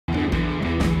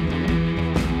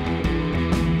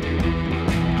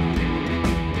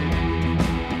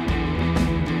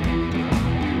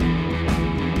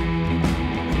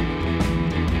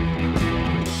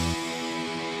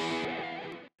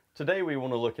Today we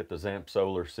want to look at the Zamp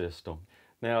solar system.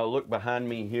 Now look behind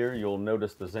me here, you'll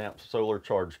notice the Zamp solar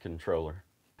charge controller.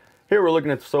 Here we're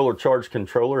looking at the solar charge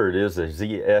controller. It is a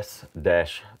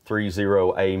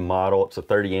ZS-30A model. It's a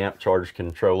 30 amp charge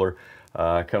controller.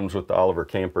 Comes with the Oliver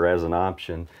camper as an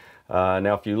option.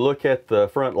 Now if you look at the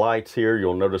front lights here,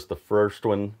 you'll notice the first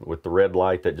one with the red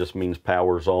light, that just means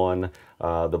power's on.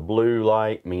 The blue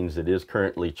light means it is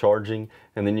currently charging,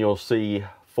 and then you'll see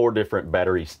 4 different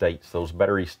battery states. Those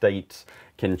battery states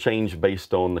can change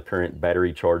based on the current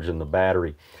battery charge in the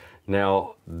battery.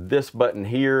 Now this button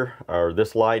here, or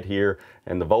this light here,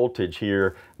 and the voltage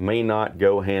here may not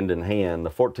go hand in hand. The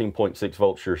 14.6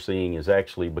 volts you're seeing is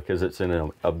actually because it's in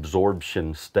an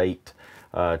absorption state.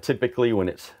 Typically when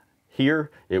it's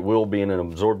here, it will be in an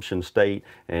absorption state,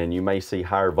 and you may see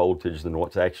higher voltage than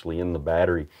what's actually in the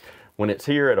battery. When it's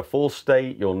here at a full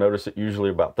state, you'll notice it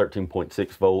usually about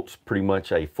 13.6 volts, pretty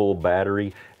much a full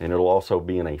battery, and it'll also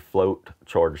be in a float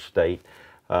charge state.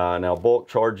 Now bulk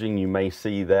charging, you may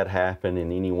see that happen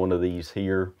in any one of these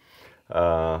here.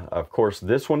 Of course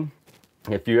this one,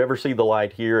 if you ever see the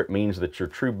light here, it means that your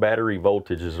true battery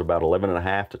voltage is about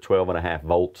 11.5 to 12.5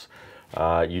 volts.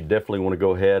 You definitely want to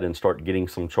go ahead and start getting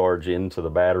some charge into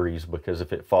the batteries, because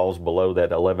if it falls below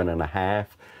that 11.5,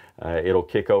 it'll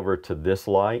kick over to this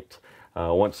light.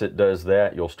 Once it does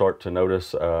that, you'll start to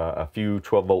notice a few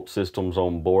 12 volt systems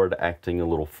on board acting a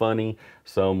little funny.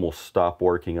 Some will stop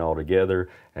working altogether,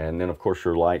 and then of course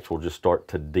your lights will just start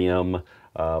to dim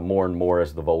more and more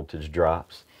as the voltage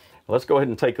drops. Let's go ahead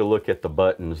and take a look at the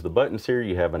buttons. The buttons here,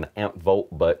 you have an amp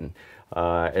volt button.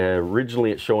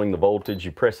 Originally it's showing the voltage.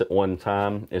 You press it one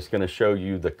time, it's going to show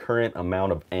you the current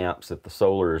amount of amps that the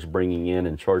solar is bringing in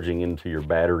and charging into your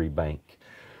battery bank.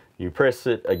 You press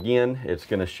it again, it's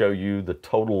going to show you the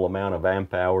total amount of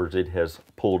amp hours it has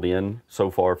pulled in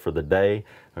so far for the day.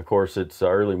 Of course, it's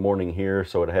early morning here,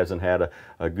 so it hasn't had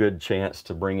a good chance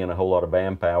to bring in a whole lot of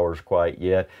amp hours quite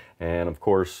yet. And of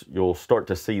course, you'll start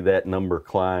to see that number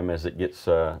climb as it gets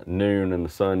noon and the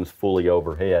sun's fully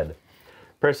overhead.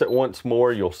 Press it once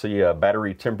more, you'll see a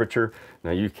battery temperature. Now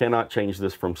you cannot change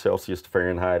this from Celsius to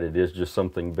Fahrenheit. It is just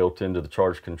something built into the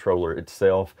charge controller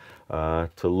itself to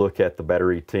look at the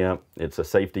battery temp. It's a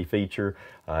safety feature.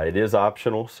 It is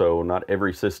optional, so not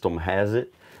every system has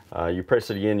it. You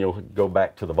press it again, you'll go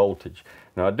back to the voltage.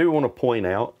 Now I do want to point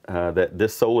out that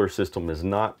this solar system is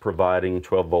not providing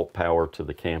 12 volt power to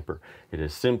the camper. It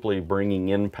is simply bringing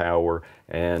in power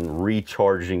and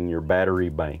recharging your battery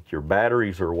bank. Your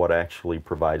batteries are what actually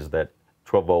provides that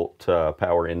 12 volt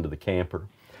power into the camper.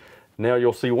 Now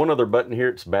you'll see one other button here,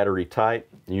 it's battery type.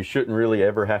 You shouldn't really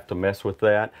ever have to mess with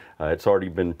that. It's already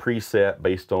been preset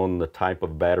based on the type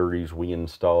of batteries we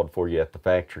installed for you at the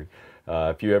factory.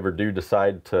 If you ever do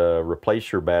decide to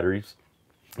replace your batteries,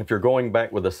 if you're going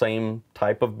back with the same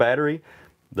type of battery,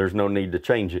 there's no need to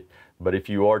change it. But if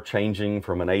you are changing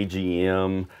from an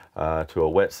AGM to a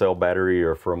wet cell battery,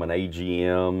 or from an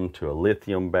AGM to a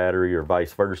lithium battery, or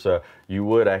vice versa, you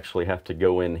would actually have to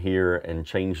go in here and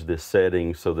change this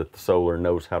setting so that the solar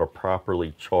knows how to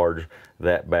properly charge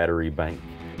that battery bank.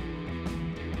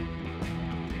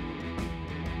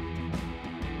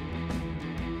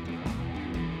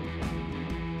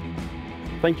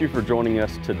 Thank you for joining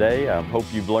us today. I hope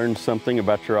you've learned something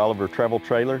about your Oliver travel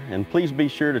trailer, and please be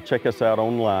sure to check us out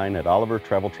online at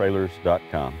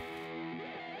olivertraveltrailers.com.